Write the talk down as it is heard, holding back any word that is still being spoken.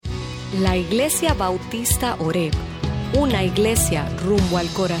La Iglesia Bautista Oreb, una iglesia rumbo al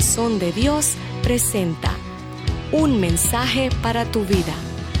corazón de Dios, presenta un mensaje para tu vida.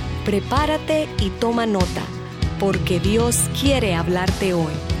 Prepárate y toma nota, porque Dios quiere hablarte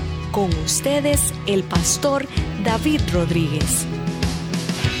hoy. Con ustedes, el pastor David Rodríguez.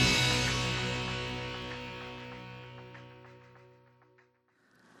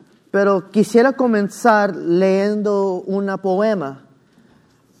 Pero quisiera comenzar leyendo un poema.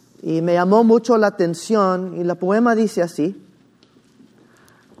 Y me llamó mucho la atención. Y el poema dice así: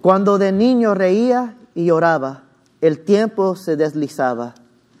 cuando de niño reía y lloraba, el tiempo se deslizaba.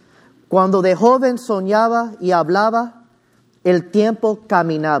 Cuando de joven soñaba y hablaba, el tiempo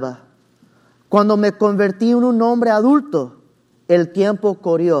caminaba. Cuando me convertí en un hombre adulto, el tiempo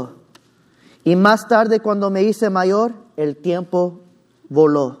corrió. Y más tarde, cuando me hice mayor, el tiempo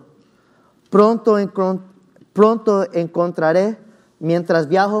voló. Pronto encontraré, mientras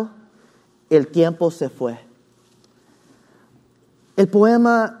viajo, el tiempo se fue. El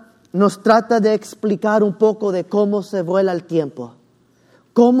poema nos trata de explicar un poco de cómo se vuela el tiempo.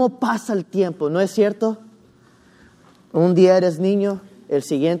 Cómo pasa el tiempo, ¿no es cierto? Un día eres niño, el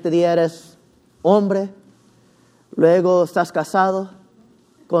siguiente día eres hombre, luego estás casado,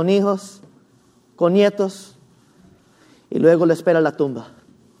 con hijos, con nietos, y luego le espera la tumba.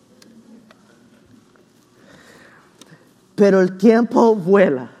 Pero el tiempo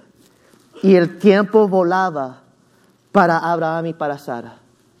vuela, y el tiempo volaba para Abraham y para Sara.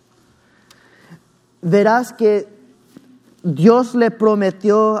 Verás que Dios le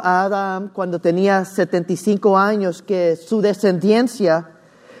prometió a Abraham cuando tenía 75 años que su descendencia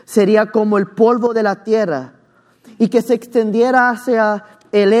sería como el polvo de la tierra y que se extendiera hacia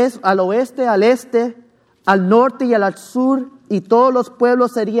al oeste, al este, al norte y al sur, y todos los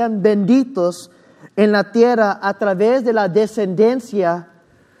pueblos serían benditos en la tierra a través de la descendencia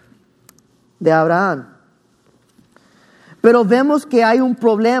de Abraham. Pero vemos que hay un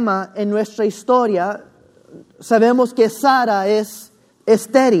problema en nuestra historia. Sabemos que Sara es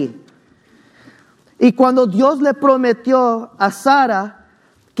estéril. Y cuando Dios le prometió a Sara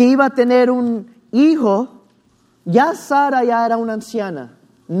que iba a tener un hijo, Sara ya era una anciana,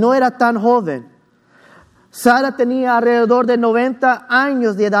 no era tan joven. Sara tenía alrededor de 90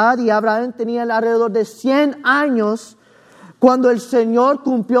 años de edad y Abraham tenía alrededor de 100 años cuando el Señor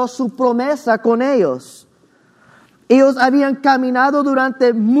cumplió su promesa con ellos. Ellos habían caminado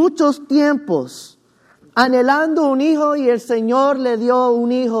durante muchos tiempos anhelando un hijo, y el Señor le dio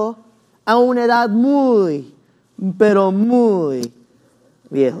un hijo a una edad muy, pero muy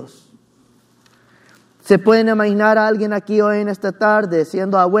viejos. ¿Se pueden imaginar a alguien aquí hoy en esta tarde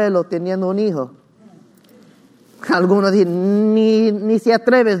siendo abuelo, teniendo un hijo? Algunos dicen, ni se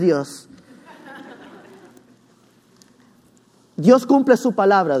atreve Dios. Dios cumple su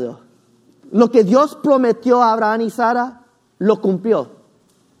palabra, Dios. Lo que Dios prometió a Abraham y Sara, lo cumplió.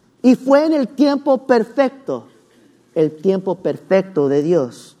 Y fue en el tiempo perfecto de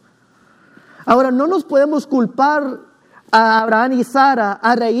Dios. Ahora, no nos podemos culpar a Abraham y Sara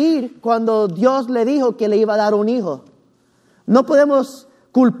a reír cuando Dios le dijo que le iba a dar un hijo. No podemos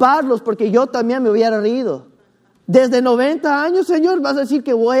culparlos, porque yo también me hubiera reído. Desde 90 años, Señor, ¿vas a decir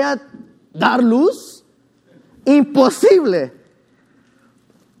que voy a dar luz? Imposible.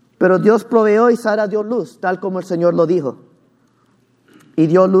 Pero Dios proveó y Sara dio luz, tal como el Señor lo dijo. Y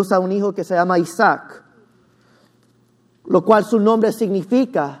dio luz a un hijo que se llama Isaac, lo cual su nombre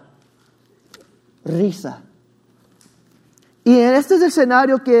significa risa. Y este es el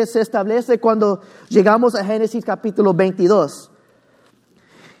escenario que se establece cuando llegamos a Génesis capítulo 22.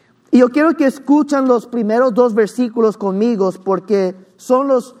 Y yo quiero que escuchen los primeros 2 versículos conmigo, porque son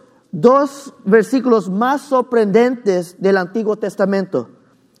los 2 versículos más sorprendentes del Antiguo Testamento.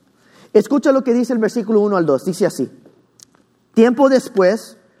 Escucha lo que dice el versículo 1 al 2. Dice así: tiempo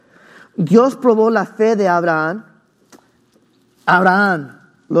después, Dios probó la fe de Abraham. Abraham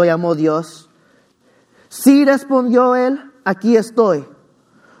lo llamó Dios. Sí, respondió él, aquí estoy.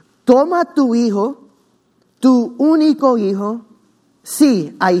 Toma tu hijo, tu único hijo,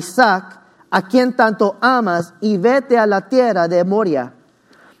 sí, a Isaac, a quien tanto amas, y vete a la tierra de Moria.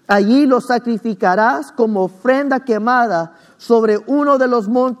 Allí lo sacrificarás como ofrenda quemada sobre uno de los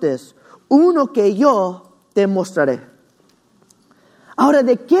montes, uno que yo te mostraré. Ahora,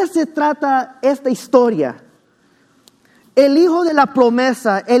 ¿de qué se trata esta historia? El hijo de la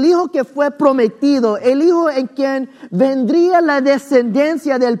promesa, el hijo que fue prometido, el hijo en quien vendría la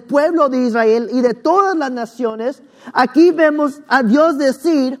descendencia del pueblo de Israel y de todas las naciones. Aquí vemos a Dios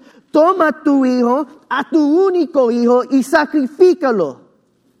decir: toma tu hijo, a tu único hijo, y sacrifícalo.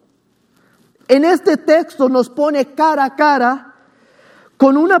 En este texto nos pone cara a cara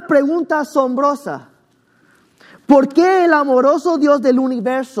con una pregunta asombrosa. ¿Por qué el amoroso Dios del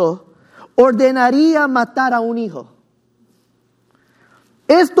universo ordenaría matar a un hijo?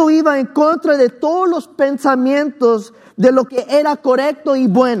 Esto iba en contra de todos los pensamientos de lo que era correcto y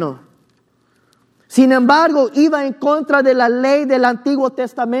bueno. Sin embargo, iba en contra de la ley del Antiguo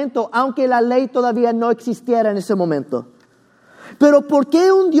Testamento, aunque la ley todavía no existiera en ese momento. Pero ¿por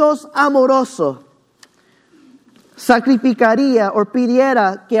qué un Dios amoroso sacrificaría o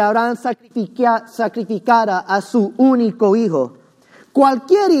pidiera que Abraham sacrificara a su único hijo?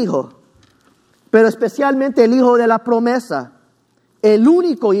 Cualquier hijo, pero especialmente el hijo de la promesa, el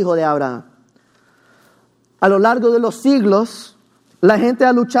único hijo de Abraham. A lo largo de los siglos, la gente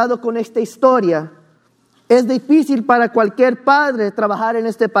ha luchado con esta historia. Es difícil para cualquier padre trabajar en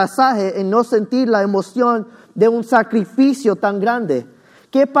este pasaje y no sentir la emoción de un sacrificio tan grande.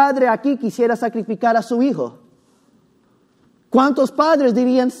 ¿Qué padre aquí quisiera sacrificar a su hijo? ¿Cuántos padres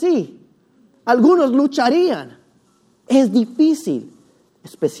dirían sí? Algunos lucharían. Es difícil,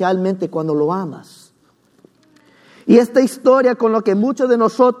 especialmente cuando lo amas. Y esta historia con la que muchos de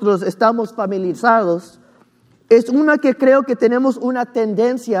nosotros estamos familiarizados es una que creo que tenemos una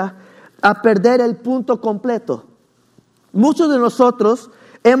tendencia a perder el punto completo. Muchos de nosotros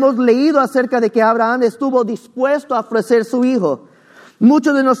hemos leído acerca de que Abraham estuvo dispuesto a ofrecer su hijo.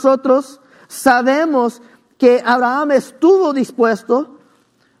 Muchos de nosotros sabemos que Abraham estuvo dispuesto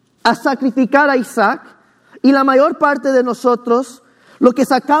a sacrificar a Isaac, y la mayor parte de nosotros lo que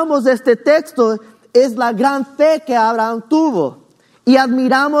sacamos de este texto es la gran fe que Abraham tuvo, y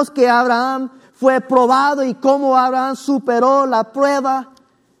admiramos que Abraham fue probado y cómo Abraham superó la prueba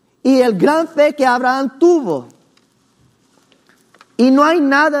y el gran fe que Abraham tuvo. Y no hay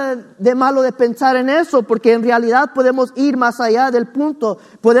nada de malo de pensar en eso, porque en realidad podemos ir más allá del punto.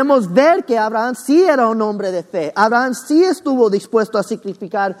 Podemos ver que Abraham sí era un hombre de fe. Abraham sí estuvo dispuesto a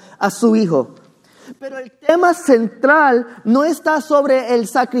sacrificar a su hijo. Pero el tema central no está sobre el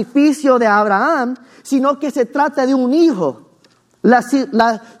sacrificio de Abraham, sino que se trata de un hijo.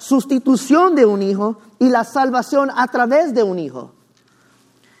 La sustitución de un hijo y la salvación a través de un hijo.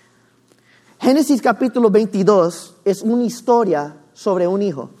 Génesis capítulo 22 es una historia sobre un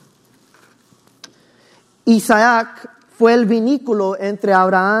hijo. Isaac fue el vínculo entre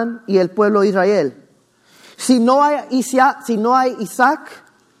Abraham y el pueblo de Israel. Si no hay Isaac,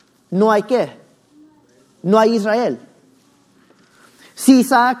 no hay ¿qué? No hay Israel. Si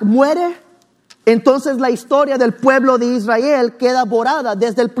Isaac muere, entonces la historia del pueblo de Israel queda borrada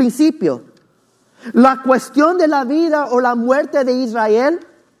desde el principio. La cuestión de la vida o la muerte de Israel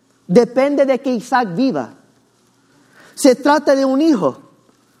depende de que Isaac viva. Se trata de un hijo.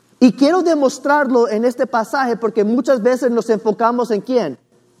 Y quiero demostrarlo en este pasaje porque muchas veces nos enfocamos en ¿quién?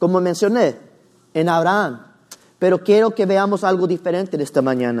 Como mencioné, en Abraham. Pero quiero que veamos algo diferente en esta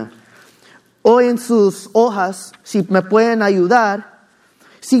mañana. Hoy en sus hojas, si me pueden ayudar,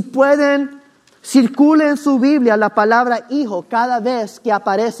 si pueden, circulen en su Biblia la palabra hijo cada vez que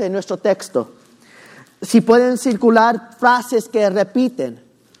aparece en nuestro texto. Si pueden circular frases que repiten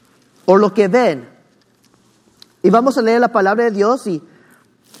o lo que ven. Y vamos a leer la palabra de Dios y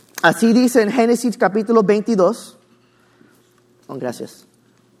así dice en Génesis capítulo 22. Oh, gracias.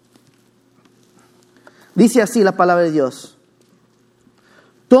 Dice así la palabra de Dios.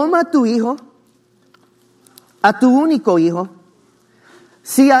 Toma a tu hijo, a tu único hijo,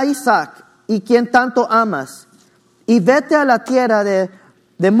 sí a Isaac, y quien tanto amas, y vete a la tierra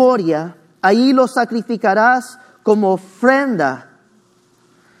de Moria, ahí lo sacrificarás como ofrenda.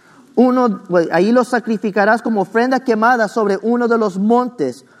 Ahí lo sacrificarás como ofrenda quemada sobre uno de los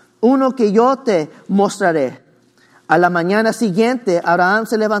montes, uno que yo te mostraré. A la mañana siguiente, Abraham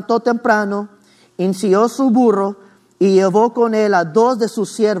se levantó temprano, enció su burro y llevó con él a 2 de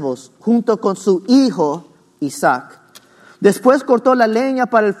sus siervos, junto con su hijo Isaac. Después cortó la leña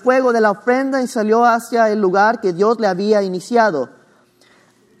para el fuego de la ofrenda y salió hacia el lugar que Dios le había iniciado.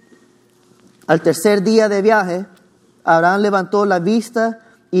 Al tercer día de viaje, Abraham levantó la vista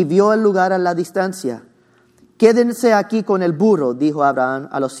y vio el lugar a la distancia. Quédense aquí con el burro, dijo Abraham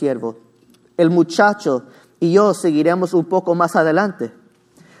a los siervos. El muchacho y yo seguiremos un poco más adelante.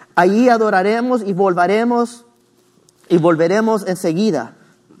 Allí adoraremos y volveremos enseguida.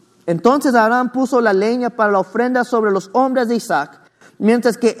 Entonces Abraham puso la leña para la ofrenda sobre los hombros de Isaac,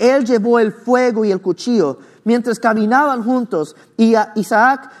 mientras que él llevó el fuego y el cuchillo. Mientras caminaban juntos, y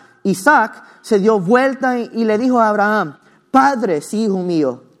Isaac se dio vuelta y le dijo a Abraham: Padre, sí, hijo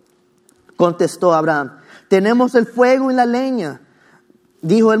mío. Contestó Abraham: tenemos el fuego y la leña.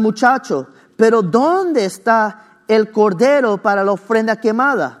 Dijo el muchacho: pero ¿dónde está el cordero para la ofrenda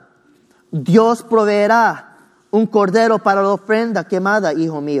quemada? Dios proveerá un cordero para la ofrenda quemada,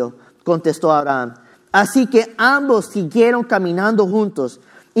 hijo mío, contestó Abraham. Así que ambos siguieron caminando juntos.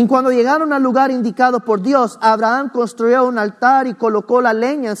 Y cuando llegaron al lugar indicado por Dios, Abraham construyó un altar y colocó la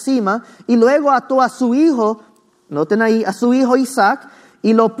leña encima y luego ató a su hijo, noten ahí, a su hijo Isaac,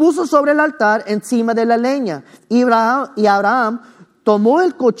 y lo puso sobre el altar encima de la leña. Y Abraham tomó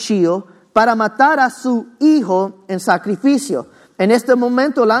el cuchillo para matar a su hijo en sacrificio. En este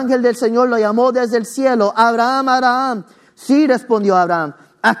momento el ángel del Señor lo llamó desde el cielo. Abraham, Abraham. Sí, respondió Abraham,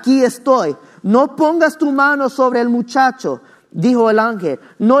 aquí estoy. No pongas tu mano sobre el muchacho, dijo el ángel.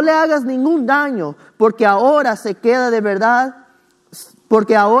 No le hagas ningún daño, porque ahora sé que de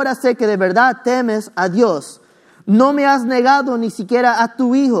verdad temes a Dios. No me has negado ni siquiera a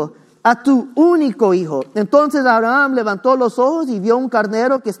tu hijo, a tu único hijo. Entonces Abraham levantó los ojos y vio un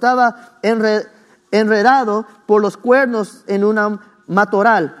carnero que estaba enredado por los cuernos en una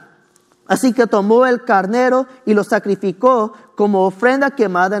matorral. Así que tomó el carnero y lo sacrificó como ofrenda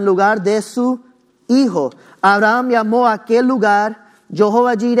quemada en lugar de su hijo. Abraham llamó a aquel lugar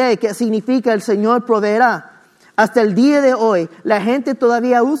Jehová Jireh, que significa el Señor proveerá. Hasta el día de hoy, la gente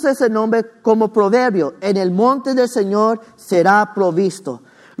todavía usa ese nombre como proverbio. En el monte del Señor será provisto.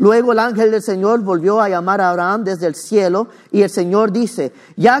 Luego el ángel del Señor volvió a llamar a Abraham desde el cielo y el Señor dice,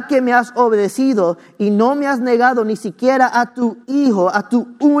 ya que me has obedecido y no me has negado ni siquiera a tu hijo, a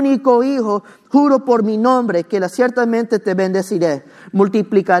tu único hijo, juro por mi nombre que ciertamente te bendeciré.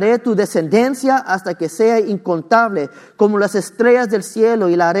 Multiplicaré tu descendencia hasta que sea incontable como las estrellas del cielo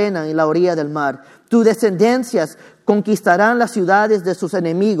y la arena en la orilla del mar. Tus descendencias conquistarán las ciudades de sus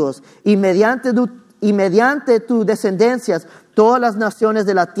enemigos y mediante tus descendencias todas las naciones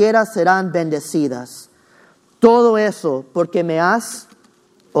de la tierra serán bendecidas. Todo eso porque me has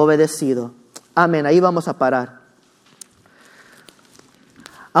obedecido. Amén. Ahí vamos a parar.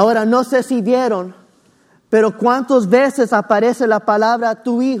 Ahora, no sé si vieron, pero ¿cuántas veces aparece la palabra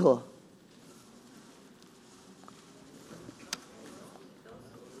tu hijo?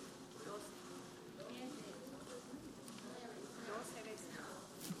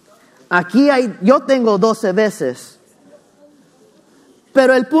 Aquí yo tengo 12 veces.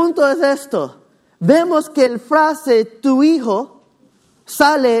 Pero el punto es esto. Vemos que el frase tu hijo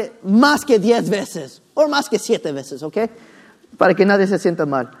sale más que 10 veces. O más que 7 veces, ¿ok? Para que nadie se sienta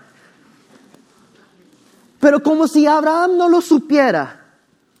mal. Pero como si Abraham no lo supiera.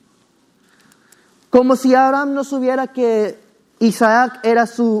 Como si Abraham no supiera que Isaac era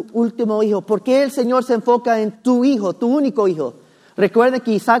su último hijo. ¿Por qué el Señor se enfoca en tu hijo, tu único hijo? Recuerde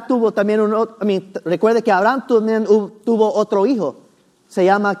que Isaac tuvo también recuerde que Abraham también tuvo otro hijo. ¿Se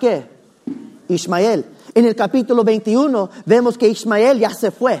llama qué? Ismael. En el capítulo 21 vemos que Ismael ya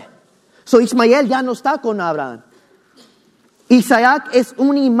se fue. Ismael ya no está con Abraham. Isaac es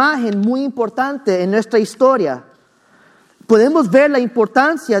una imagen muy importante en nuestra historia. Podemos ver la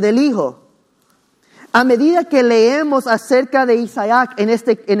importancia del hijo. A medida que leemos acerca de Isaac en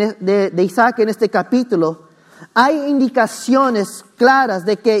este capítulo, hay indicaciones claras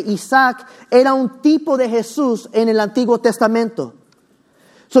de que Isaac era un tipo de Jesús en el Antiguo Testamento.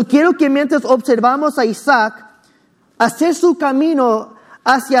 Quiero que mientras observamos a Isaac hacer su camino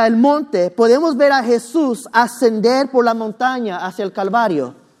hacia el monte, podemos ver a Jesús ascender por la montaña hacia el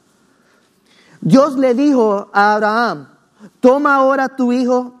Calvario. Dios le dijo a Abraham, toma ahora a tu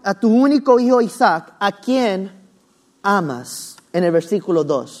hijo, a tu único hijo Isaac, a quien amas, en el versículo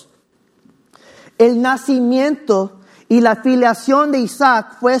 2. El nacimiento y la filiación de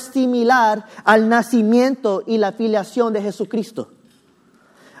Isaac fue similar al nacimiento y la filiación de Jesucristo.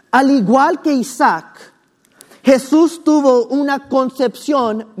 Al igual que Isaac, Jesús tuvo una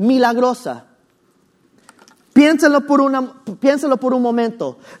concepción milagrosa. Piénsalo por un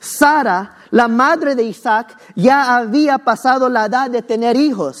momento. Sara, la madre de Isaac, ya había pasado la edad de tener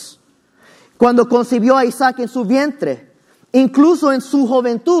hijos cuando concibió a Isaac en su vientre. Incluso en su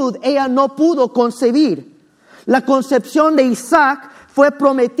juventud, ella no pudo concebir. La concepción de Isaac fue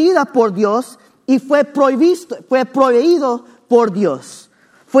prometida por Dios y fue proveído por Dios.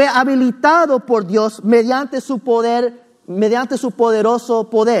 Fue habilitado por Dios mediante su poderoso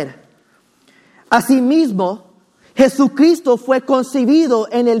poder. Asimismo, Jesucristo fue concebido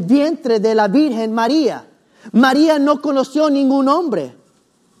en el vientre de la Virgen María. María no conoció ningún hombre.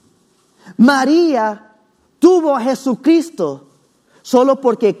 María tuvo a Jesucristo solo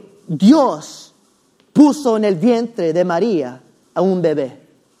porque Dios puso en el vientre de María a un bebé.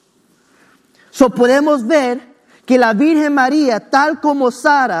 Podemos ver que la Virgen María, tal como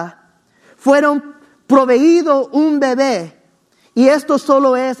Sara, fueron proveído un bebé. Y esto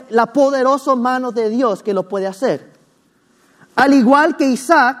solo es la poderosa mano de Dios que lo puede hacer. Al igual que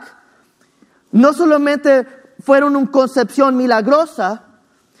Isaac, no solamente fueron una concepción milagrosa,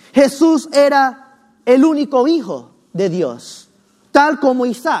 Jesús era el único hijo de Dios, tal como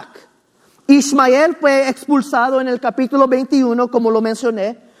Isaac. Ismael fue expulsado en el capítulo 21, como lo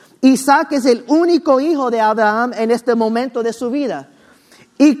mencioné. Isaac es el único hijo de Abraham en este momento de su vida.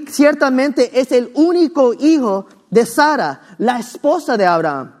 Y ciertamente es el único hijo de Sara, la esposa de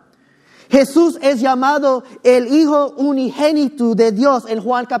Abraham. Jesús es llamado el hijo unigénito de Dios en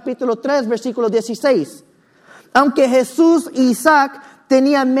Juan capítulo 3, versículo 16. Aunque Jesús e Isaac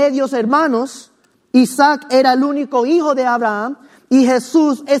tenían medios hermanos, Isaac era el único hijo de Abraham y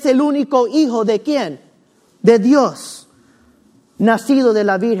Jesús es el único hijo de ¿quién? De Dios, nacido de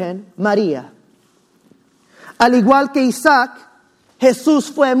la Virgen María. Al igual que Isaac,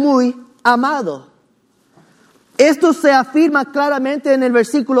 Jesús fue muy amado. Esto se afirma claramente en el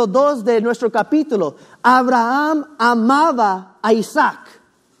versículo 2 de nuestro capítulo. Abraham amaba a Isaac.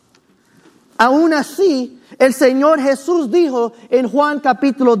 Aún así, el Señor Jesús dijo en Juan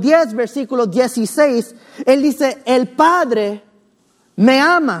capítulo 10, versículo 16, Él dice, el Padre me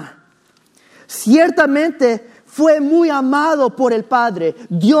ama. Ciertamente fue muy amado por el Padre.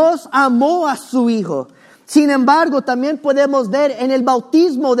 Dios amó a su Hijo. Sin embargo, también podemos ver en el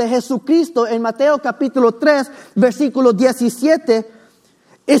bautismo de Jesucristo, en Mateo capítulo 3, versículo 17,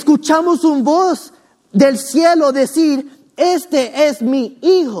 escuchamos una voz del cielo decir, este es mi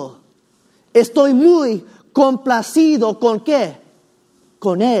Hijo. Estoy muy complacido ¿con qué?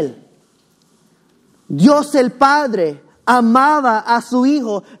 Con Él. Dios el Padre amaba a su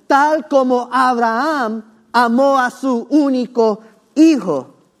Hijo tal como Abraham amó a su único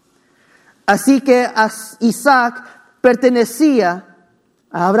hijo. Así que Isaac pertenecía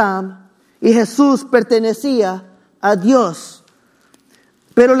a Abraham y Jesús pertenecía a Dios.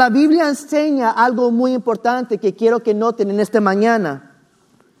 Pero la Biblia enseña algo muy importante que quiero que noten en esta mañana.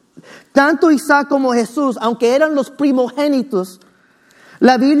 Tanto Isaac como Jesús, aunque eran los primogénitos,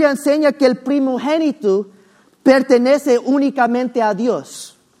 la Biblia enseña que el primogénito pertenece únicamente a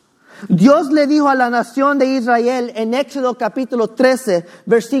Dios. Dios le dijo a la nación de Israel en Éxodo capítulo 13,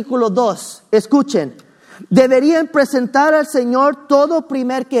 versículo 2, escuchen, deberían presentar al Señor todo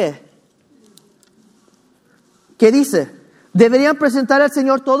primer ¿qué? ¿Qué dice? Deberían presentar al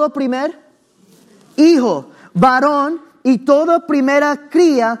Señor todo primer hijo, varón y toda primera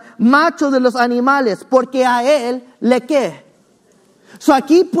cría, macho de los animales, porque a Él le ¿qué? So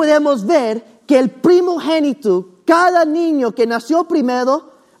aquí podemos ver que el primogénito, cada niño que nació primero,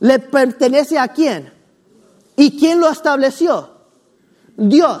 le pertenece a ¿quién? ¿Y quién lo estableció?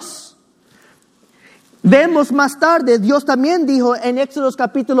 Dios. Vemos más tarde, Dios también dijo en Éxodo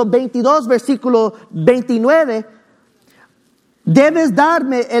capítulo 22, versículo 29, debes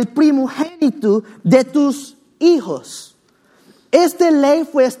darme el primogénito de tus hijos. Esta ley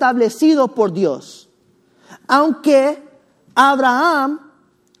fue establecido por Dios. Aunque Abraham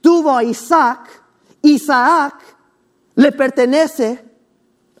tuvo a Isaac, Isaac le pertenece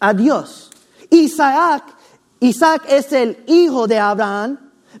a Dios. Isaac es el hijo de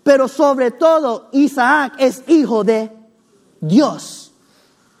Abraham, pero sobre todo Isaac es hijo de Dios.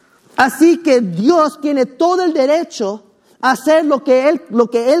 Así que Dios tiene todo el derecho a hacer lo que él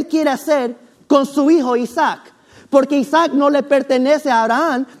quiere hacer con su hijo Isaac. Porque Isaac no le pertenece a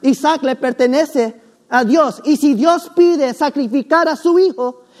Abraham, Isaac le pertenece a Dios. Y si Dios pide sacrificar a su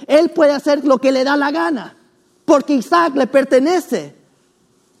hijo, él puede hacer lo que le da la gana. Porque Isaac le pertenece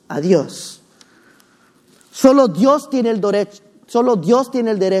a Dios. Solo Dios tiene el derecho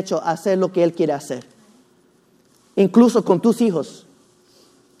a hacer lo que Él quiere hacer. Incluso con tus hijos.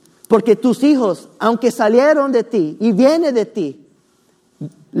 Porque tus hijos, aunque salieron de ti y vienen de ti,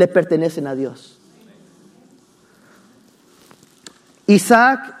 le pertenecen a Dios.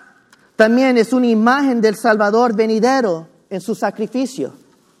 Isaac también es una imagen del Salvador venidero en su sacrificio.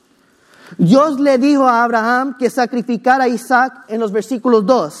 Dios le dijo a Abraham que sacrificara a Isaac en los versículos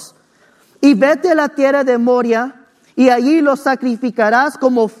 2. Y vete a la tierra de Moria y allí lo sacrificarás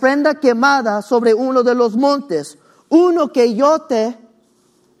como ofrenda quemada sobre uno de los montes, uno que yo te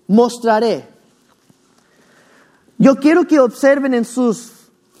mostraré. Yo quiero que observen en su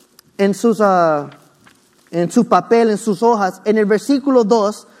papel, en sus hojas, en el versículo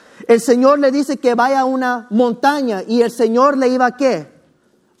 2, el Señor le dice que vaya a una montaña y el Señor le iba a ¿qué?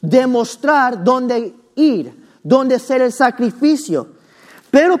 Demostrar dónde ir, dónde hacer el sacrificio.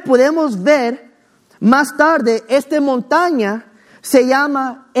 Pero podemos ver más tarde, esta montaña se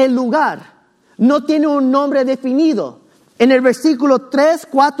llama el lugar. No tiene un nombre definido. En el versículo 3,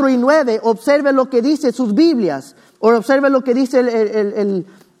 4 y 9, observe lo que dice sus Biblias. O observe lo que dice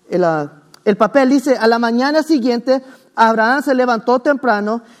el papel. Dice, a la mañana siguiente, Abraham se levantó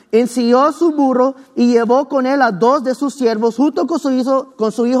temprano, ensilló su burro y llevó con él a 2 de sus siervos junto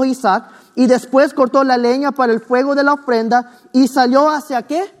con su hijo Isaac, y después cortó la leña para el fuego de la ofrenda y salió ¿hacia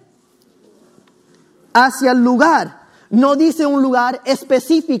qué? Hacia el lugar. No dice un lugar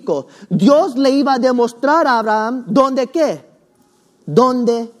específico. Dios le iba a demostrar a Abraham dónde qué,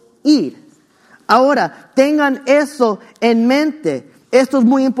 dónde ir. Ahora, tengan eso en mente. Esto es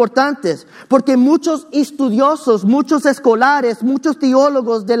muy importante, porque muchos estudiosos, muchos escolares, muchos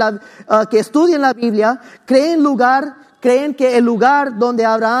teólogos que estudian la Biblia, creen que el lugar donde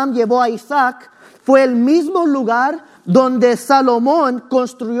Abraham llevó a Isaac fue el mismo lugar donde Salomón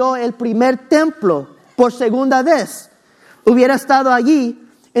construyó el primer templo por segunda vez. Hubiera estado allí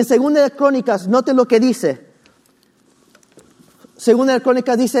en Segunda de Crónicas. Noten lo que dice. Segunda de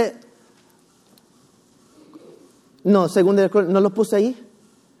Crónicas dice, no lo puse ahí.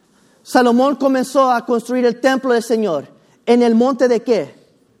 Salomón comenzó a construir el templo del Señor en el monte de ¿qué?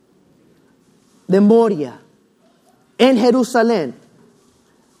 De Moria, en Jerusalén.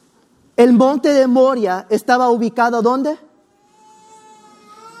 El monte de Moria estaba ubicado ¿dónde?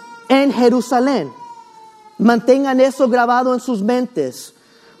 En Jerusalén. Mantengan eso grabado en sus mentes,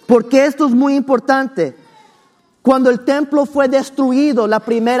 porque esto es muy importante. Cuando el templo fue destruido la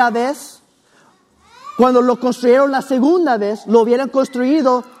primera vez, cuando lo construyeron la segunda vez, lo hubieran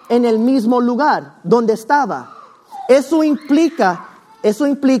construido en el mismo lugar donde estaba. Eso implica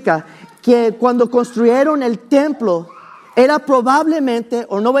que cuando construyeron el templo, era probablemente,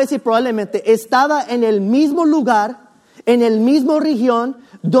 o no voy a decir probablemente, estaba en el mismo lugar, en el mismo región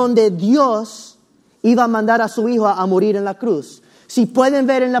donde Dios iba a mandar a su hijo a morir en la cruz. Si pueden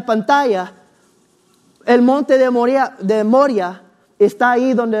ver en la pantalla, el monte de Moria está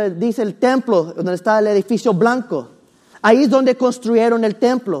ahí donde dice el templo, donde está el edificio blanco. Ahí es donde construyeron el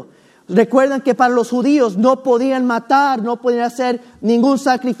templo. Recuerdan que para los judíos no podían matar, no podían hacer ningún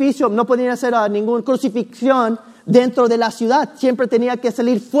sacrificio, no podían hacer ninguna crucifixión dentro de la ciudad. Siempre tenía que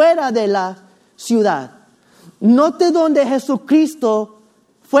salir fuera de la ciudad. Note donde Jesucristo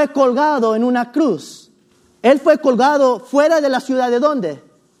fue colgado en una cruz. Él fue colgado fuera de la ciudad. ¿De dónde?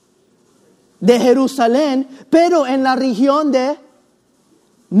 De Jerusalén, pero en la región de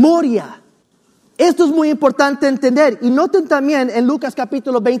Moria. Esto es muy importante entender. Y noten también en Lucas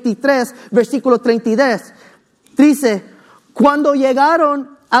capítulo 23, versículo 33. Dice, cuando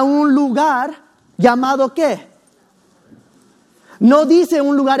llegaron a un lugar llamado ¿qué? No dice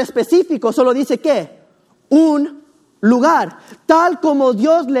un lugar específico, solo dice ¿qué? Un lugar. Tal como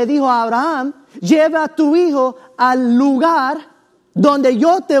Dios le dijo a Abraham, lleva a tu hijo al lugar donde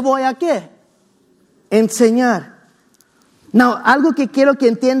yo te voy a ¿qué? Enseñar. No, algo que quiero que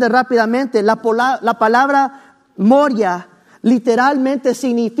entienda rápidamente, la palabra Moria literalmente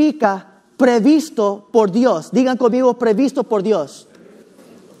significa previsto por Dios. Digan conmigo, previsto por Dios.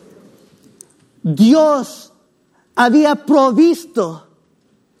 Dios había provisto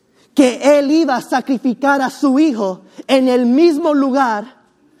que Él iba a sacrificar a su hijo en el mismo lugar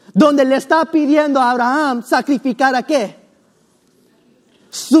donde le está pidiendo a Abraham sacrificar ¿a qué?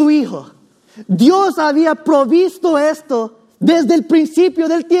 Su hijo. Dios había provisto esto desde el principio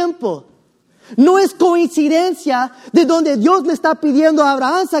del tiempo. No es coincidencia de donde Dios le está pidiendo a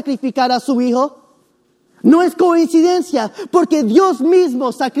Abraham sacrificar a su hijo. No es coincidencia, porque Dios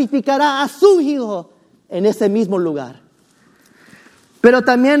mismo sacrificará a su hijo en ese mismo lugar. Pero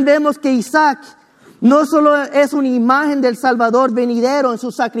también vemos que Isaac no solo es una imagen del Salvador venidero en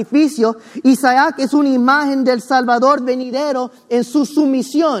su sacrificio, Isaac es una imagen del Salvador venidero en su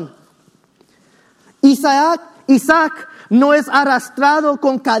sumisión. Isaac no es arrastrado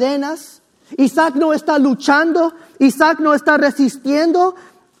con cadenas. Isaac no está luchando. Isaac no está resistiendo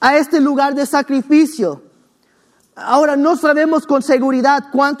a este lugar de sacrificio. Ahora, no sabemos con seguridad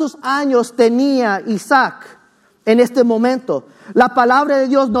cuántos años tenía Isaac en este momento. La palabra de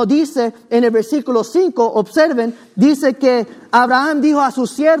Dios nos dice en el versículo 5, observen, dice que Abraham dijo a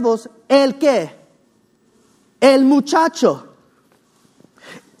sus siervos, ¿el qué? El muchacho.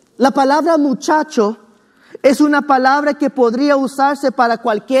 La palabra muchacho es una palabra que podría usarse para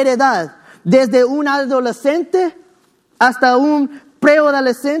cualquier edad, desde un adolescente hasta un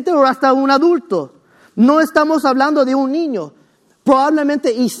preadolescente o hasta un adulto. No estamos hablando de un niño.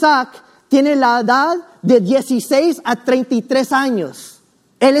 Probablemente Isaac tiene la edad de 16 a 33 años.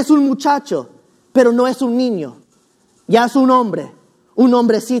 Él es un muchacho, pero no es un niño. Ya es un hombre, un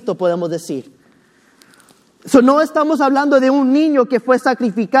hombrecito podemos decir. No estamos hablando de un niño que fue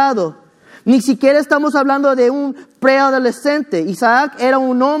sacrificado. Ni siquiera estamos hablando de un preadolescente. Isaac era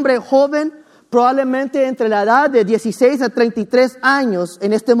un hombre joven, probablemente entre la edad de 16 a 33 años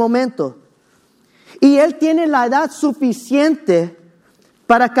en este momento. Y él tiene la edad suficiente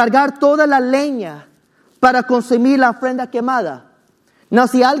para cargar toda la leña para consumir la ofrenda quemada. No,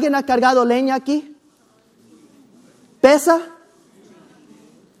 si alguien ha cargado leña aquí, ¿pesa?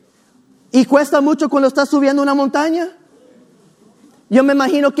 ¿Y cuesta mucho cuando estás subiendo una montaña? Yo me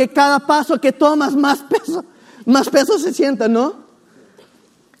imagino que cada paso que tomas más peso se sienta, ¿no?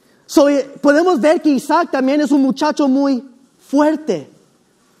 Podemos ver que Isaac también es un muchacho muy fuerte.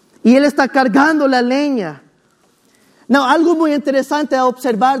 Y él está cargando la leña. No, algo muy interesante a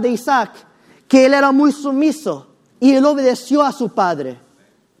observar de Isaac, que él era muy sumiso y él obedeció a su padre.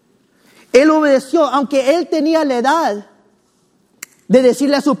 Él obedeció, aunque él tenía la edad de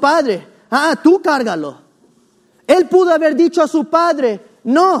decirle a su padre, tú cárgalo. Él pudo haber dicho a su padre,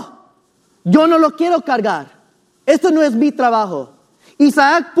 no, yo no lo quiero cargar. Esto no es mi trabajo.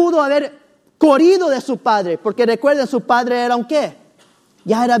 Isaac pudo haber corrido de su padre, porque recuerden, su padre era un ¿qué?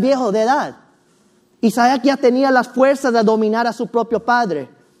 Ya era viejo de edad. Isaac ya tenía las fuerzas de dominar a su propio padre.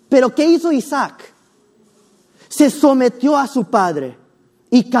 Pero ¿qué hizo Isaac? Se sometió a su padre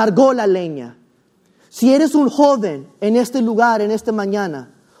y cargó la leña. Si eres un joven en este lugar, en esta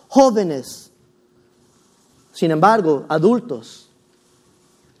mañana, jóvenes, sin embargo, adultos,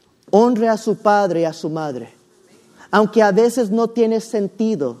 honre a su padre y a su madre. Aunque a veces no tiene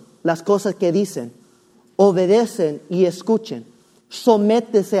sentido las cosas que dicen, obedecen y escuchen.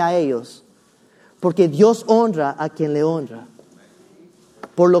 Sométese a ellos, porque Dios honra a quien le honra.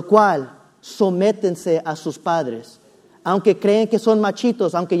 Por lo cual, sométense a sus padres. Aunque creen que son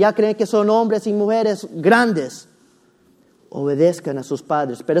machitos, aunque ya creen que son hombres y mujeres grandes, obedezcan a sus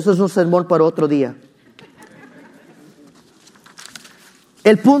padres. Pero eso es un sermón para otro día.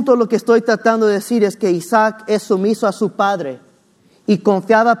 El punto, lo que estoy tratando de decir es que Isaac es sumiso a su padre y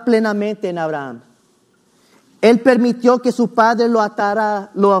confiaba plenamente en Abraham. Él permitió que su padre lo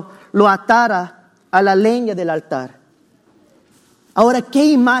atara a la leña del altar. Ahora, ¿qué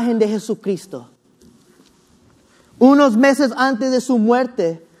imagen de Jesucristo? Unos meses antes de su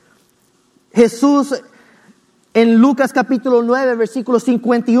muerte, Jesús, en Lucas capítulo 9, versículo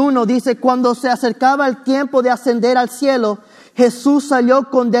 51, dice, cuando se acercaba el tiempo de ascender al cielo, Jesús salió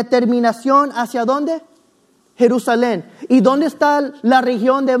con determinación, ¿hacia dónde? Jerusalén. ¿Y dónde está la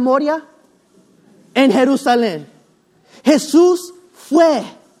región de Moria? En Jerusalén. Jesús fue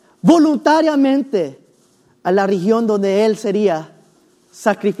voluntariamente a la región donde Él sería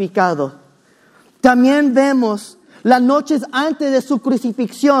sacrificado. También vemos las noches antes de su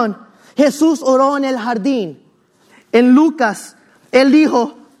crucifixión, Jesús oró en el jardín. En Lucas, Él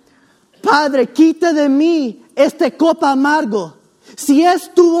dijo, Padre, quita de mí este copa amargo, si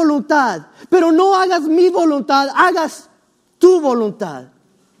es tu voluntad, pero no hagas mi voluntad, hagas tu voluntad.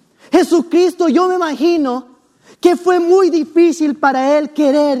 Jesucristo, yo me imagino que fue muy difícil para Él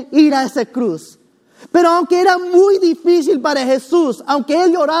querer ir a esa cruz. Pero aunque era muy difícil para Jesús, aunque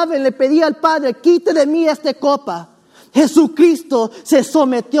Él lloraba y le pedía al Padre, quite de mí esta copa, Jesucristo se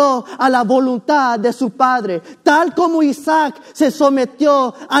sometió a la voluntad de su Padre, tal como Isaac se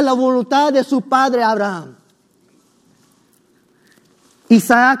sometió a la voluntad de su padre Abraham.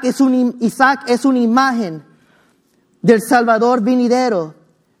 Isaac es una imagen del Salvador venidero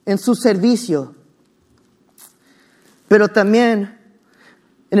en su servicio. Pero también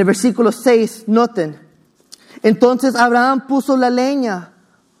en el versículo 6, noten, entonces Abraham puso la leña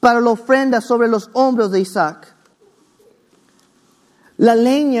para la ofrenda sobre los hombros de Isaac. La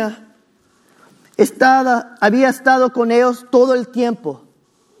leña había estado con ellos todo el tiempo.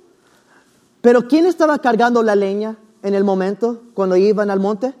 Pero ¿quién estaba cargando la leña en el momento cuando iban al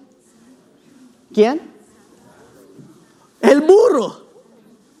monte? ¿Quién? El burro.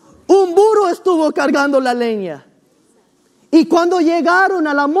 Un burro estuvo cargando la leña. Y cuando llegaron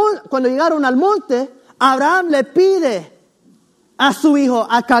al monte, Abraham le pide a su hijo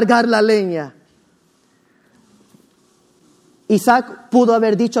a cargar la leña. Isaac pudo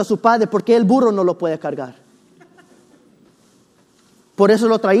haber dicho a su padre, ¿por qué el burro no lo puede cargar? Por eso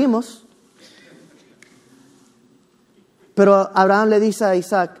lo traímos. Pero Abraham le dice a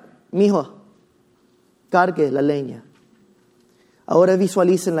Isaac, mi hijo, cargue la leña. Ahora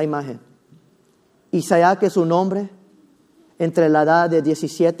visualicen la imagen. Isaac es un hombre entre la edad de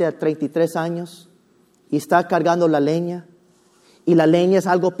 17 a 33 años y está cargando la leña. Y la leña es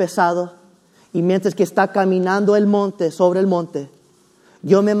algo pesado. Y mientras que está caminando sobre el monte,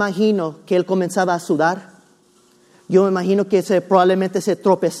 yo me imagino que él comenzaba a sudar. Yo me imagino que probablemente se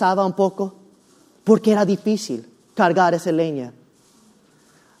tropezaba un poco, porque era difícil cargar esa leña.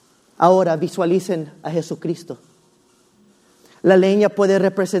 Ahora visualicen a Jesucristo. La leña puede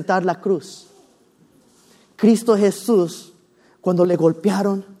representar la cruz. Cristo Jesús, cuando le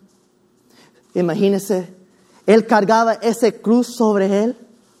golpearon, Imagínense, él cargaba ese cruz sobre él,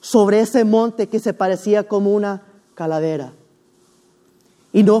 sobre ese monte que se parecía como una calavera.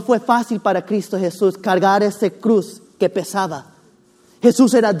 Y no fue fácil para Cristo Jesús cargar ese cruz que pesaba.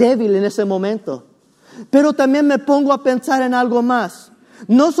 Jesús era débil en ese momento. Pero también me pongo a pensar en algo más.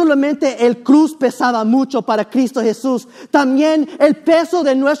 No solamente el cruz pesaba mucho para Cristo Jesús, también el peso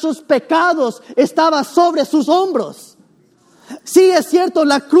de nuestros pecados estaba sobre sus hombros. Sí, es cierto,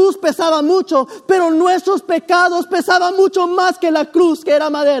 la cruz pesaba mucho, pero nuestros pecados pesaban mucho más que la cruz, que era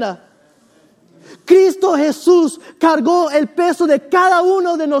madera. Cristo Jesús cargó el peso de cada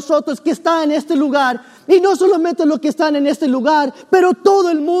uno de nosotros que está en este lugar. Y no solamente los que están en este lugar, pero todo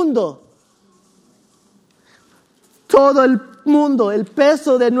el mundo. Todo el mundo, el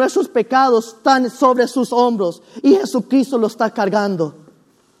peso de nuestros pecados están sobre sus hombros. Y Jesucristo lo está cargando.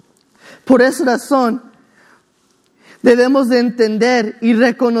 Por esa razón, debemos de entender y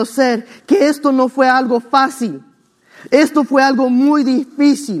reconocer que esto no fue algo fácil. Esto fue algo muy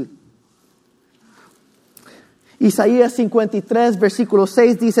difícil. Isaías 53, versículo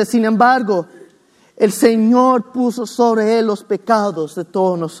 6 dice, sin embargo, el Señor puso sobre él los pecados de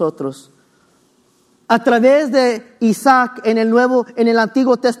todos nosotros. A través de Isaac en el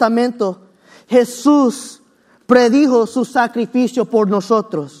Antiguo Testamento, Jesús predijo su sacrificio por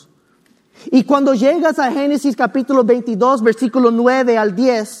nosotros. Y cuando llegas a Génesis capítulo 22, versículo 9 al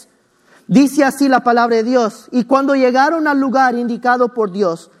 10, dice así la palabra de Dios. Y cuando llegaron al lugar indicado por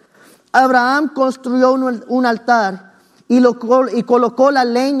Dios, Abraham construyó un altar y colocó la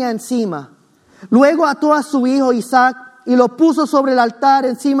leña encima. Luego ató a su hijo Isaac y lo puso sobre el altar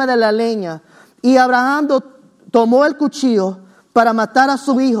encima de la leña. Y Abraham tomó el cuchillo para matar a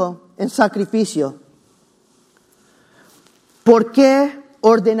su hijo en sacrificio. ¿Por qué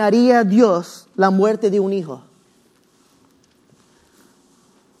ordenaría Dios la muerte de un hijo?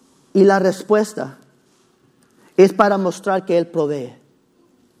 Y la respuesta es para mostrar que Él provee.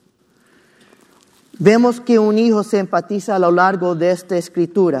 Vemos que un hijo se enfatiza a lo largo de esta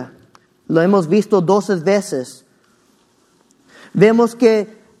escritura. Lo hemos visto 12 veces. Vemos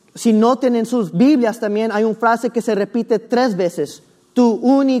que, si noten en sus Biblias también, hay una frase que se repite 3 veces. Tu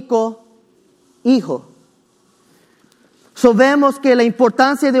único hijo. Vemos que la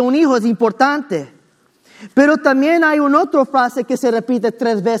importancia de un hijo es importante. Pero también hay una otra frase que se repite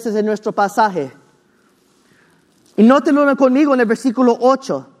 3 veces en nuestro pasaje. Y nótenlo conmigo en el versículo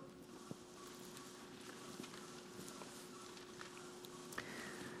 8.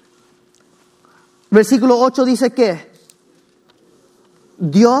 Versículo 8 dice que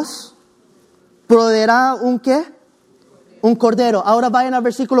Dios proveerá un ¿qué? Un cordero. Ahora vayan al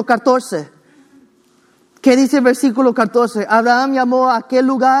versículo 14. ¿Qué dice el versículo 14? Abraham llamó a aquel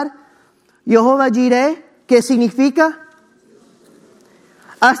lugar Jehová Jireh, que significa,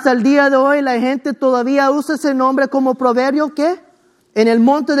 hasta el día de hoy la gente todavía usa ese nombre como proverbio, ¿qué? En el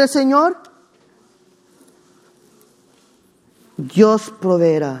monte del Señor, Dios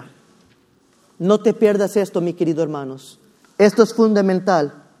proveerá. No te pierdas esto, mi querido hermanos. Esto es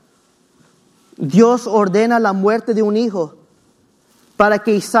fundamental. Dios ordena la muerte de un hijo para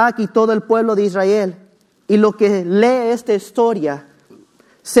que Isaac y todo el pueblo de Israel y lo que lee esta historia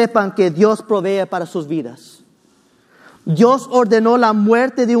sepan que Dios provee para sus vidas. Dios ordenó la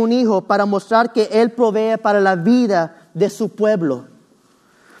muerte de un hijo para mostrar que Él provee para la vida de su pueblo.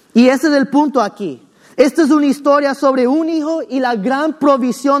 Y ese es el punto aquí. Esta es una historia sobre un hijo y la gran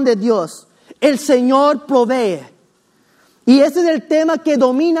provisión de Dios. El Señor provee. Y ese es el tema que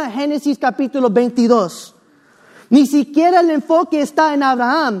domina Génesis capítulo 22. Ni siquiera el enfoque está en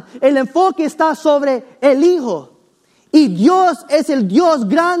Abraham. El enfoque está sobre el hijo. Y Dios es el Dios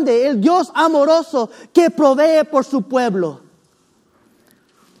grande, el Dios amoroso que provee por su pueblo.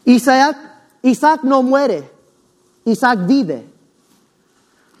 Isaac no muere. Isaac vive.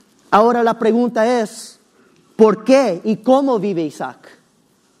 Ahora la pregunta es, ¿por qué y cómo vive Isaac?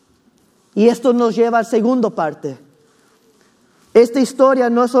 Y esto nos lleva a la segunda parte. Esta historia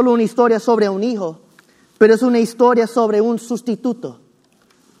no es solo una historia sobre un hijo, pero es una historia sobre un sustituto.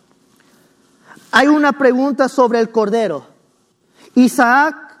 Hay una pregunta sobre el cordero.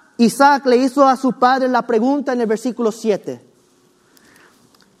 Isaac le hizo a su padre la pregunta en el versículo 7.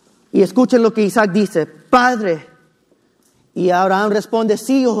 Y escuchen lo que Isaac dice. Padre. Y Abraham responde,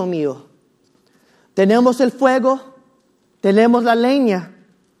 sí, hijo mío. Tenemos el fuego, tenemos la leña.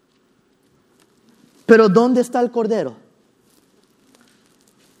 Pero ¿dónde está el cordero?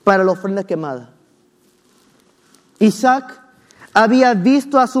 Para la ofrenda quemada. Isaac había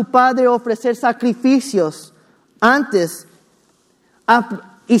visto a su padre ofrecer sacrificios antes.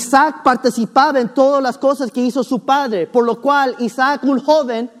 Isaac participaba en todas las cosas que hizo su padre, por lo cual Isaac, un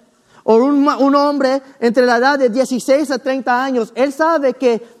joven, o un hombre entre la edad de 16 a 30 años, él sabe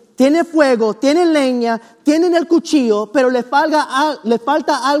que tiene fuego, tiene leña, tiene el cuchillo, pero le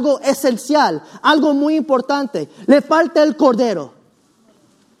falta algo esencial, algo muy importante. Le falta el cordero.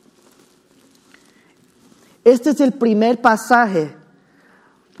 Este es el primer pasaje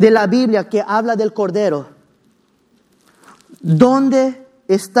de la Biblia que habla del cordero. ¿Dónde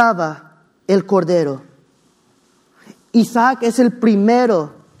estaba el cordero? Isaac es el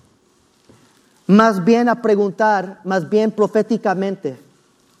primero, más bien a preguntar, más bien proféticamente,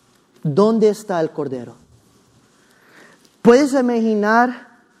 ¿dónde está el cordero? ¿Puedes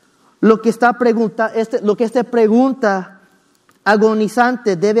imaginar lo que esta pregunta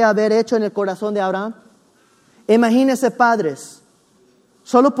agonizante debe haber hecho en el corazón de Abraham? Imagínense, padres,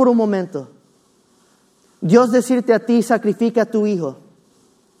 solo por un momento, Dios decirte a ti, sacrifica a tu hijo,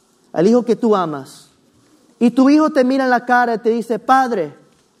 al hijo que tú amas, y tu hijo te mira en la cara y te dice, padre,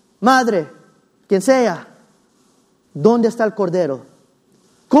 madre, quien sea, ¿dónde está el cordero?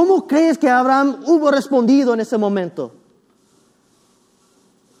 ¿Cómo crees que Abraham hubo respondido en ese momento?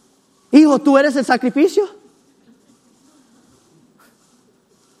 Hijo, ¿tú eres el sacrificio?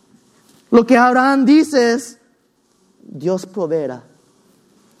 Lo que Abraham dice es, Dios proveerá.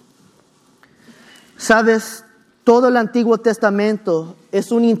 Sabes, todo el Antiguo Testamento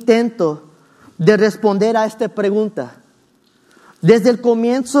es un intento de responder a esta pregunta. Desde el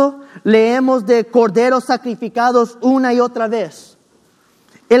comienzo leemos de corderos sacrificados una y otra vez.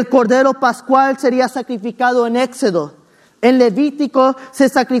 El cordero pascual sería sacrificado en Éxodo. En Levítico se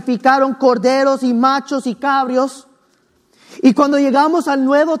sacrificaron corderos y machos y cabros. Y cuando llegamos al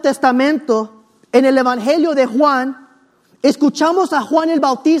Nuevo Testamento, en el Evangelio de Juan, escuchamos a Juan el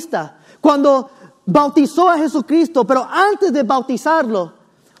Bautista cuando bautizó a Jesucristo, pero antes de bautizarlo,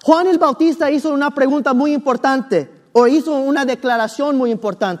 Juan el Bautista hizo una pregunta muy importante, o hizo una declaración muy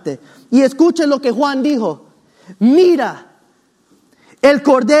importante. Y escuchen lo que Juan dijo: mira, el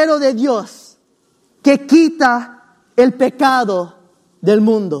Cordero de Dios que quita el pecado del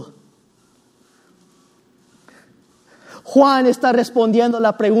mundo. Juan está respondiendo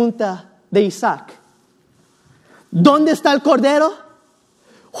la pregunta de Isaac. ¿Dónde está el Cordero?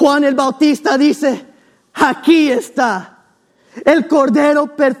 Juan el Bautista dice, aquí está el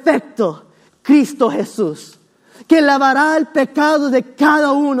Cordero perfecto, Cristo Jesús, que lavará el pecado de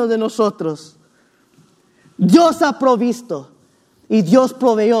cada uno de nosotros. Dios ha provisto y Dios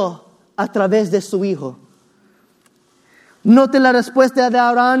proveyó a través de su Hijo. Note la respuesta de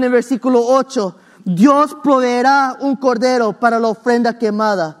Abraham en el versículo 8. Dios proveerá un cordero para la ofrenda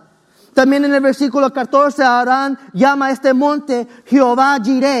quemada. También en el versículo 14, Abraham llama a este monte Jehová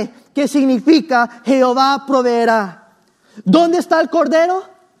Jireh, que significa Jehová proveerá. ¿Dónde está el cordero?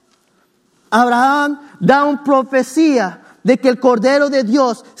 Abraham da una profecía de que el cordero de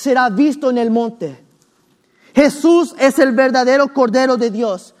Dios será visto en el monte. Jesús es el verdadero cordero de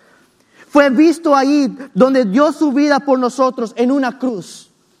Dios. Fue visto ahí donde dio su vida por nosotros en una cruz.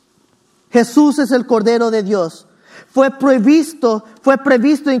 Jesús es el Cordero de Dios. Fue previsto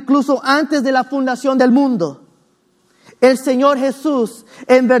incluso antes de la fundación del mundo. El Señor Jesús,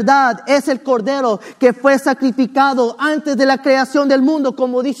 en verdad, es el Cordero que fue sacrificado antes de la creación del mundo,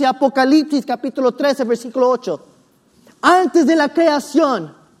 como dice Apocalipsis capítulo 13, versículo 8. Antes de la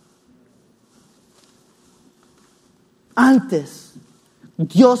creación. Antes,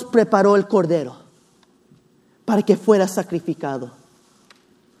 Dios preparó el Cordero para que fuera sacrificado.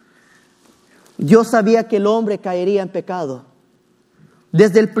 Dios sabía que el hombre caería en pecado.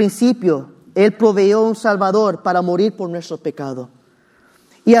 Desde el principio, Él proveyó un Salvador para morir por nuestro pecado.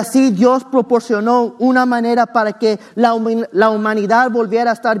 Y así Dios proporcionó una manera para que la humanidad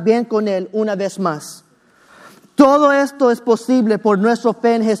volviera a estar bien con Él una vez más. Todo esto es posible por nuestra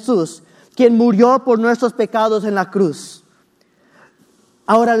fe en Jesús, quien murió por nuestros pecados en la cruz.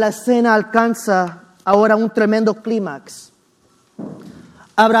 Ahora la escena alcanza un tremendo clímax.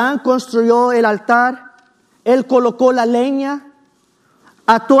 Abraham construyó el altar, él colocó la leña,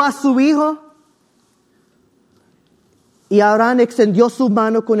 ató a su hijo y Abraham extendió su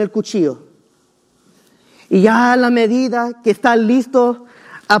mano con el cuchillo. Y ya a la medida que está listo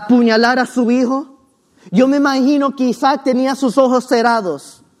a apuñalar a su hijo, yo me imagino que Isaac tenía sus ojos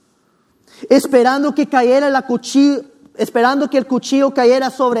cerrados, esperando que el cuchillo cayera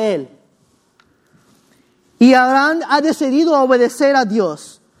sobre él. Y Abraham ha decidido obedecer a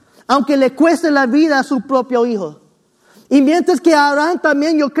Dios, aunque le cueste la vida a su propio hijo. Y mientras que Abraham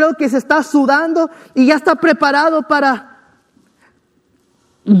también, yo creo que se está sudando y ya está preparado para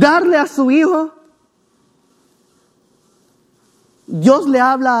darle a su hijo, Dios le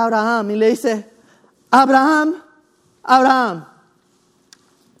habla a Abraham y le dice: Abraham, Abraham.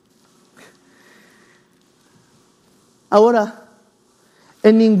 Ahora,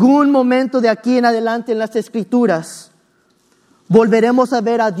 en ningún momento de aquí en adelante en las Escrituras volveremos a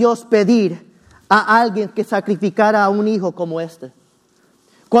ver a Dios pedir a alguien que sacrificara a un hijo como este.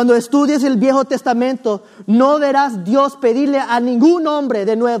 Cuando estudies el Viejo Testamento, no verás Dios pedirle a ningún hombre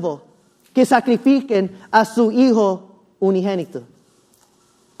de nuevo que sacrifiquen a su hijo unigénito,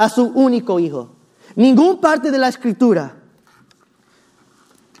 a su único hijo. Ningún parte de la Escritura.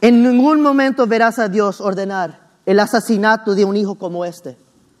 En ningún momento verás a Dios ordenar el asesinato de un hijo como este.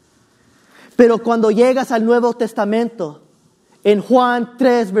 Pero cuando llegas al Nuevo Testamento, en Juan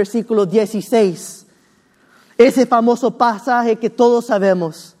 3, versículo 16, ese famoso pasaje que todos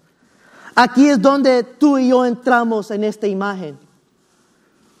sabemos, aquí es donde tú y yo entramos en esta imagen.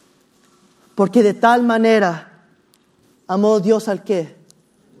 Porque de tal manera amó Dios al que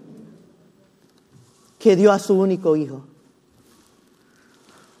dio a su único hijo.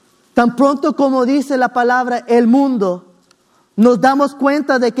 Tan pronto como dice la palabra el mundo, nos damos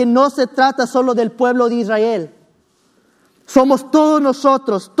cuenta de que no se trata solo del pueblo de Israel. Somos todos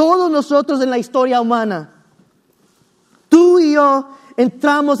nosotros en la historia humana. Tú y yo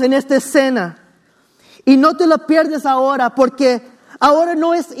entramos en esta escena. Y no te lo pierdes ahora, porque ahora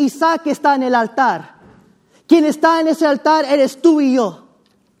no es Isaac que está en el altar. Quien está en ese altar eres tú y yo.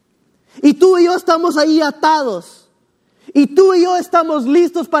 Y tú y yo estamos ahí atados. Y tú y yo estamos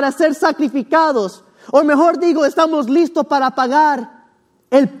listos para ser sacrificados. O mejor digo, estamos listos para pagar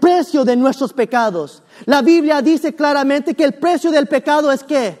el precio de nuestros pecados. La Biblia dice claramente que el precio del pecado es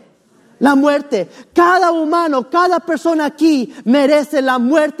 ¿qué? La muerte. Cada humano, cada persona aquí merece la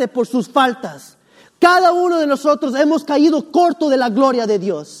muerte por sus faltas. Cada uno de nosotros hemos caído corto de la gloria de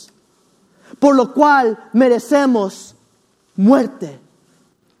Dios. Por lo cual merecemos muerte.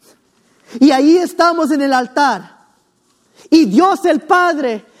 Y ahí estamos en el altar. Y Dios el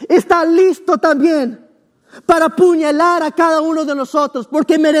Padre está listo también para apuñalar a cada uno de nosotros,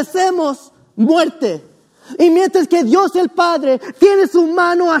 porque merecemos muerte. Y mientras que Dios el Padre tiene su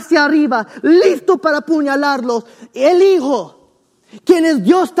mano hacia arriba, listo para apuñalarlos, el Hijo, quien es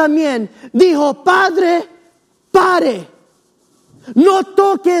Dios también, dijo: Padre, pare. No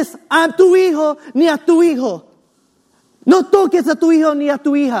toques a tu hijo ni a tu hijo. No toques a tu hijo ni a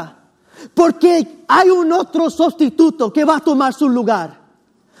tu hija. Porque hay un otro sustituto que va a tomar su lugar.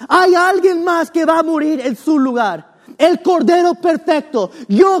 Hay alguien más que va a morir en su lugar. El Cordero perfecto.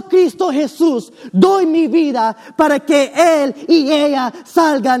 Yo, Cristo Jesús, doy mi vida para que Él y ella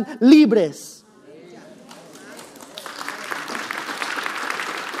salgan libres.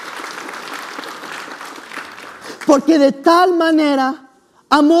 Porque de tal manera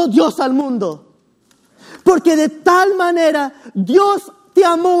amó Dios al mundo. Porque de tal manera Dios te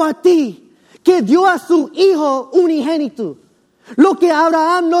amó a ti, que dio a su hijo unigénito. Lo que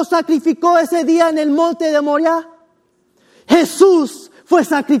Abraham no sacrificó ese día en el monte de Moriah, Jesús fue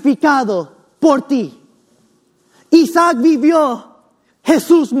sacrificado por ti. Isaac vivió,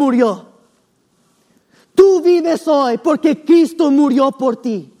 Jesús murió. Tú vives hoy porque Cristo murió por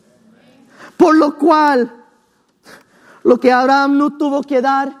ti. Por lo cual, lo que Abraham no tuvo que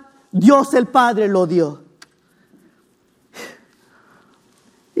dar, Dios el Padre lo dio.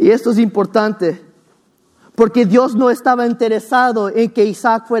 Y esto es importante, porque Dios no estaba interesado en que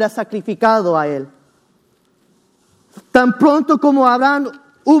Isaac fuera sacrificado a él. Tan pronto como Abraham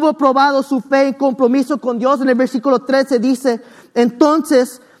hubo probado su fe y compromiso con Dios, en el versículo 13 dice: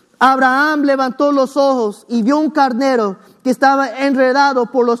 entonces Abraham levantó los ojos y vio un carnero que estaba enredado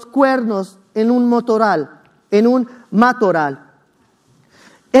por los cuernos en un matorral.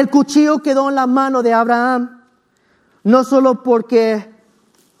 El cuchillo quedó en la mano de Abraham, no solo porque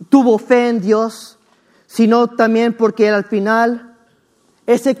tuvo fe en Dios, sino también porque al final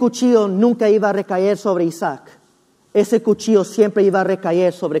ese cuchillo nunca iba a recaer sobre Isaac. Ese cuchillo siempre iba a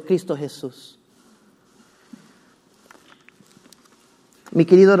recaer sobre Cristo Jesús. Mis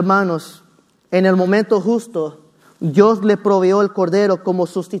queridos hermanos, en el momento justo, Dios le proveyó el cordero como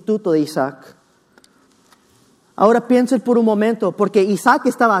sustituto de Isaac. Ahora piensen por un momento, porque Isaac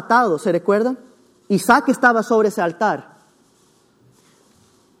estaba atado, ¿se recuerdan? Isaac estaba sobre ese altar.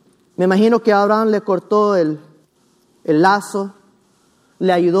 Me imagino que Abraham le cortó el lazo,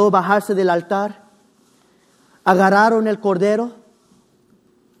 le ayudó a bajarse del altar, agarraron el cordero,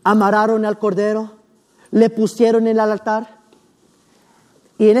 amarraron al cordero, le pusieron en el altar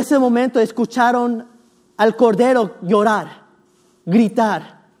y en ese momento escucharon al cordero llorar,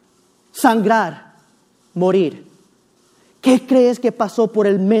 gritar, sangrar, morir. ¿Qué crees que pasó por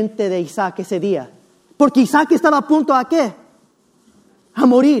el mente de Isaac ese día? Porque Isaac estaba a punto ¿a qué? A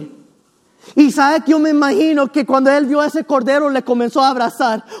morir. Isaac, yo me imagino que cuando él vio a ese cordero le comenzó a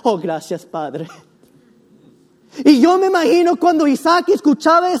abrazar. Oh, gracias, Padre. Y yo me imagino cuando Isaac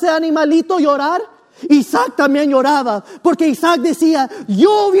escuchaba ese animalito llorar, Isaac también lloraba, porque Isaac decía,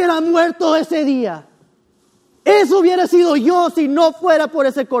 yo hubiera muerto ese día. Eso hubiera sido yo si no fuera por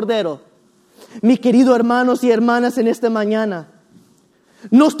ese cordero. Mis queridos hermanos y hermanas en esta mañana,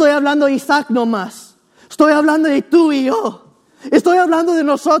 no estoy hablando de Isaac nomás, estoy hablando de tú y yo. Estoy hablando de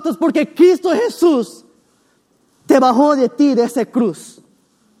nosotros porque Cristo Jesús te bajó de ti de esa cruz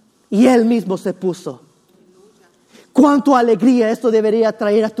y Él mismo se puso. Cuánta alegría esto debería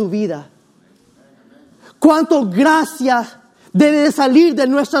traer a tu vida. Cuánto gracia debe de salir de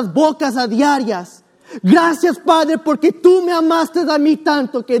nuestras bocas a diarias. Gracias, Padre, porque tú me amaste a mí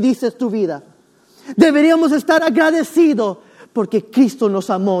tanto que dices tu vida. Deberíamos estar agradecidos porque Cristo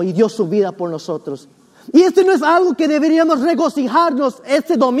nos amó y dio su vida por nosotros. Y esto no es algo que deberíamos regocijarnos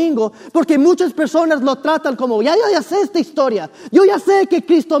este domingo, porque muchas personas lo tratan como, ya sé esta historia, yo ya sé que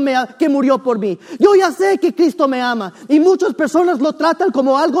Cristo que murió por mí, yo ya sé que Cristo me ama, y muchas personas lo tratan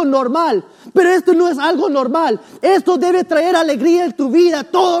como algo normal, pero esto no es algo normal, esto debe traer alegría en tu vida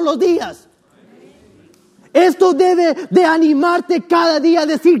todos los días. Esto debe de animarte cada día a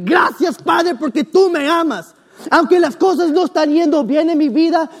decir, gracias, Padre, porque tú me amas. Aunque las cosas no están yendo bien en mi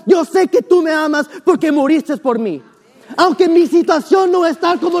vida, yo sé que tú me amas porque moriste por mí. Aunque mi situación no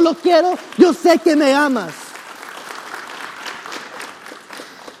está como lo quiero, yo sé que me amas.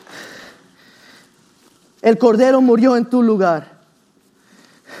 El Cordero murió en tu lugar.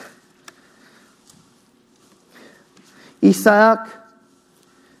 Isaac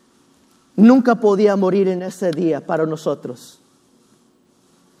nunca podía morir en ese día para nosotros.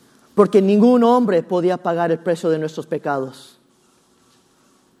 Porque ningún hombre podía pagar el precio de nuestros pecados.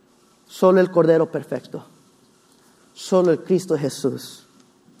 Solo el Cordero perfecto. Solo el Cristo Jesús.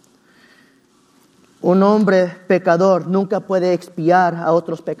 Un hombre pecador nunca puede expiar a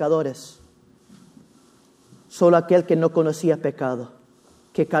otros pecadores. Solo aquel que no conocía pecado,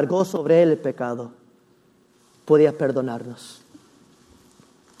 que cargó sobre él el pecado, podía perdonarnos.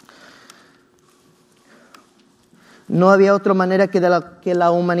 No había otra manera que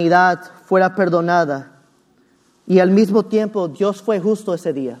la humanidad fuera perdonada. Y al mismo tiempo Dios fue justo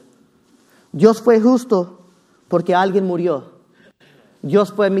ese día. Dios fue justo porque alguien murió.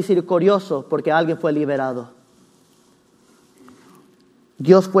 Dios fue misericordioso porque alguien fue liberado.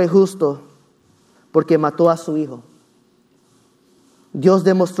 Dios fue justo porque mató a su hijo. Dios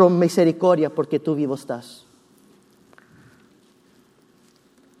demostró misericordia porque tú vivo estás.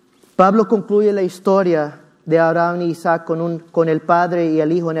 Pablo concluye la historia de Abraham y Isaac con el Padre y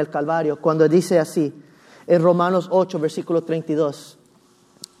el Hijo en el Calvario, cuando dice así, en Romanos 8, versículo 32.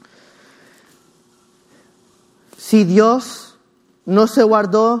 Si Dios no se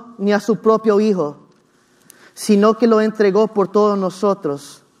guardó ni a su propio Hijo, sino que lo entregó por todos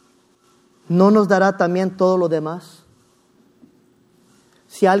nosotros, ¿no nos dará también todo lo demás?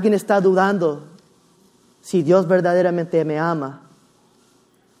 Si alguien está dudando si Dios verdaderamente me ama,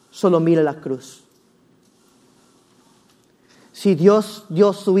 solo mire la cruz. Si Dios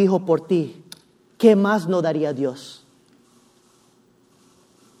dio su Hijo por ti, ¿qué más no daría Dios?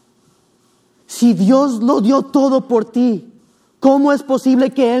 Si Dios lo dio todo por ti, ¿cómo es posible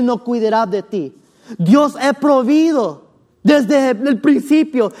que Él no cuidará de ti? Dios ha provisto desde el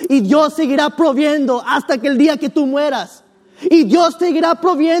principio y Dios seguirá proviendo hasta que el día que tú mueras. Y Dios seguirá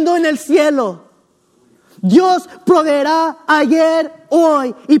proviendo en el cielo. Dios proveerá ayer,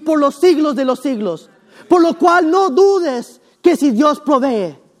 hoy y por los siglos de los siglos. Por lo cual no dudes que si Dios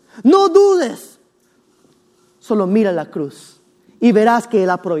provee, no dudes. Solo mira la cruz y verás que Él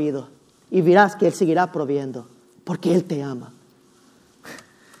ha proveído. Y verás que Él seguirá proveyendo porque Él te ama.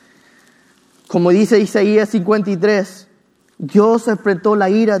 Como dice Isaías 53, Dios enfrentó la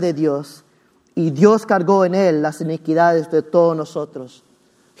ira de Dios y Dios cargó en Él las iniquidades de todos nosotros.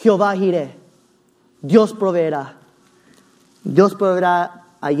 Jehová Jireh, Dios proveerá. Dios proveerá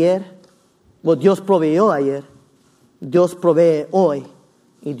ayer, o Dios proveyó ayer, Dios provee hoy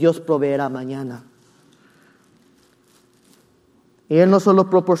y Dios proveerá mañana. Y Él no solo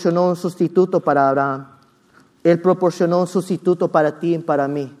proporcionó un sustituto para Abraham, Él proporcionó un sustituto para ti y para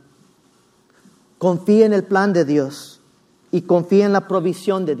mí. Confía en el plan de Dios y confía en la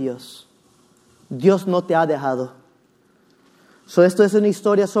provisión de Dios. Dios no te ha dejado. Esto es una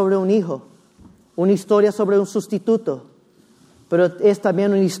historia sobre un hijo, una historia sobre un sustituto, pero es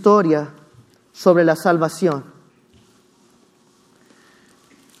también una historia sobre la salvación.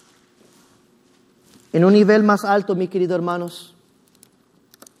 En un nivel más alto, mis queridos hermanos,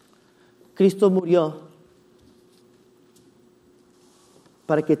 Cristo murió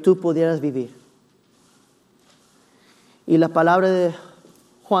para que tú pudieras vivir. Y la palabra de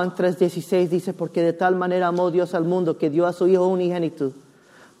Juan 3:16 dice, porque de tal manera amó Dios al mundo que dio a su Hijo unigénito,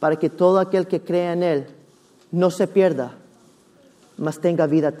 para que todo aquel que crea en Él no se pierda, mas tenga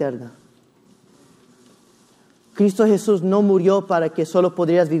vida eterna. Cristo Jesús no murió para que solo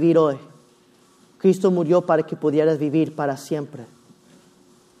pudieras vivir hoy. Cristo murió para que pudieras vivir para siempre.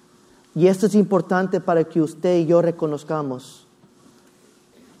 Y esto es importante para que usted y yo reconozcamos.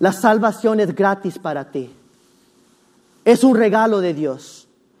 La salvación es gratis para ti. Es un regalo de Dios.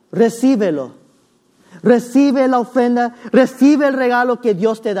 Recíbelo. Recibe la ofrenda, recibe el regalo que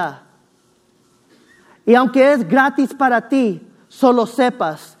Dios te da. Y aunque es gratis para ti, solo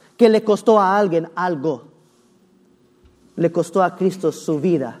sepas que le costó a alguien algo. Le costó a Cristo su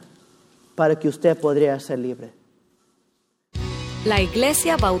vida para que usted podría ser libre. La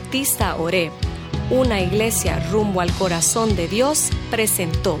Iglesia Bautista Oreb, una iglesia rumbo al corazón de Dios,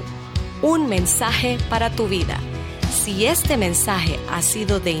 presentó un mensaje para tu vida. Si este mensaje ha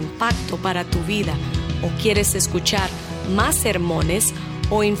sido de impacto para tu vida o quieres escuchar más sermones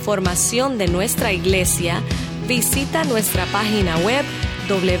o información de nuestra iglesia, visita nuestra página web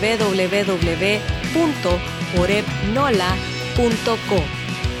www.orebnola.com.